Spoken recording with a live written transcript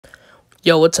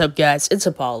Yo, what's up, guys? It's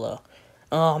Apollo.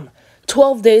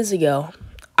 12 days ago,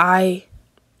 I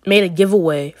made a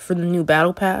giveaway for the new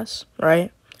Battle Pass,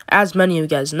 right? As many of you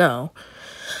guys know.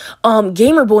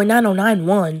 GamerBoy909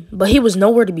 won, but he was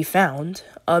nowhere to be found.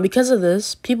 Because of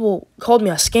this, people called me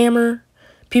a scammer.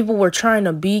 People were trying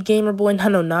to be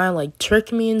GamerBoy909, like,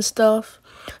 trick me and stuff.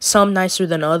 Some nicer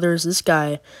than others. This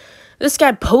guy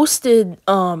posted,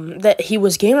 that he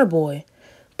was GamerBoy.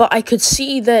 But I could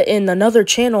see that in another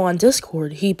channel on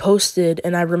Discord, he posted,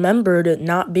 and I remembered it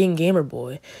not being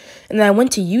Gamerboy. And then I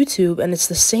went to YouTube, and it's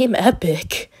the same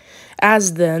epic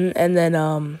as then. And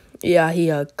then, yeah,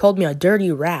 he called me a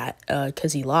dirty rat,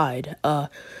 because he lied.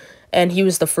 And he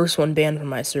was the first one banned from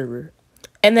my server.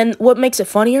 And then what makes it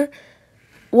funnier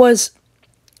was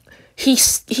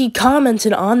he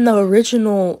commented on the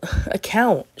original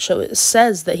account, so it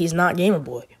says that he's not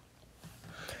Gamerboy.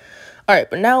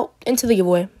 Alright, but now, into the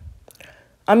giveaway.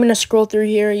 I'm going to scroll through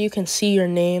here. You can see your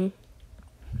name.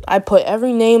 I put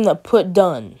every name that put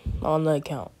done on the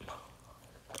account.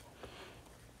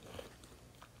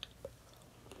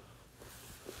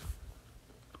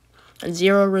 And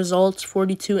 0 results,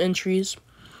 42 entries.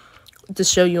 To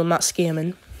show you I'm not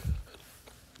scamming.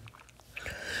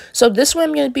 So this way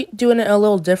I'm going to be doing it a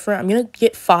little different. I'm going to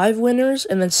get 5 winners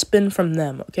and then spin from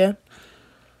them, okay?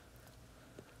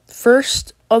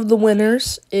 First of the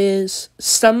winners is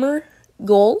Summer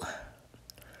Goal.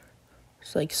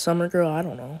 It's like Summer Girl, I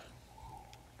don't know.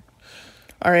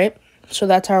 Alright, so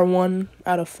that's our 1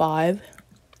 out of 5.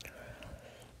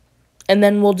 And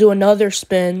then we'll do another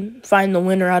spin, find the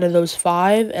winner out of those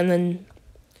 5, and then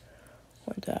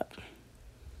like that.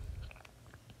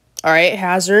 Alright,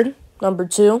 Hazard, number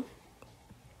 2.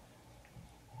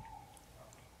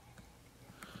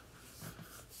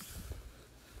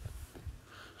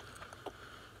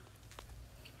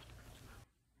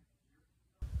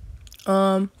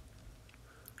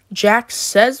 Jack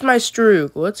says my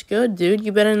Strook. What's good, dude?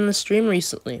 You been in the stream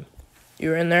recently? You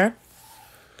were in there?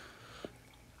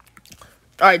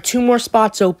 Alright, 2 more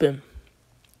spots open.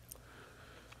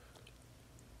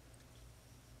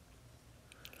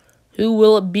 Who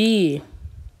will it be?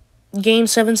 Game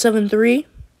 773?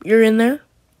 You're in there?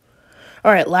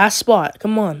 Alright, last spot.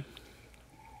 Come on.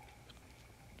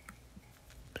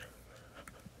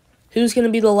 Who's going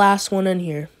to be the last one in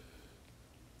here?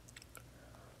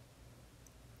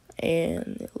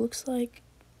 And it looks like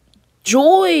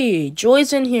Joy.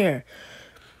 Joy's in here.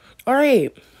 All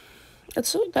right.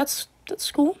 That's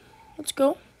cool. Let's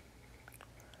go.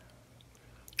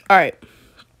 All right.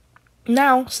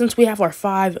 Now, since we have our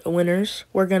 5 winners,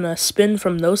 we're going to spin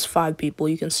from those 5 people.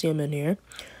 You can see them in here.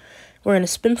 We're going to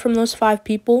spin from those 5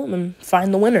 people and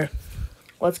find the winner.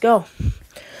 Let's go.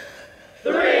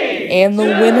 3, and the 2,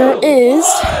 winner is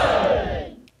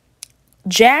 1.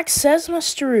 Jack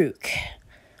Sesmastaruk.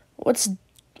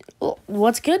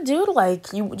 What's good, dude?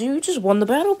 Like, you just won the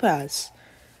Battle Pass.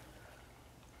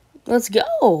 Let's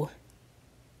go.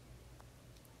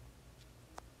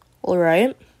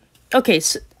 Alright. Okay,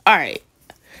 so, alright.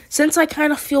 Since I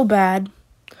kind of feel bad,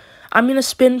 I'm going to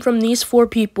spin from these 4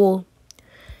 people.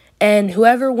 And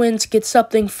whoever wins gets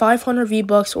something 500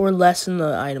 V-Bucks or less in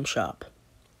the item shop.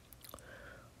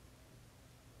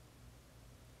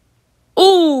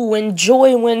 Ooh, and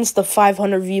Joy wins the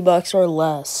 500 V-Bucks or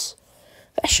less.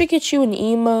 That should get you an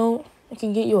emote. It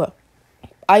can get you a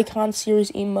Icon Series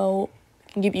emote.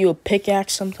 It can give you a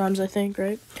pickaxe sometimes, I think,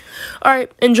 right?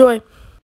 Alright, enjoy.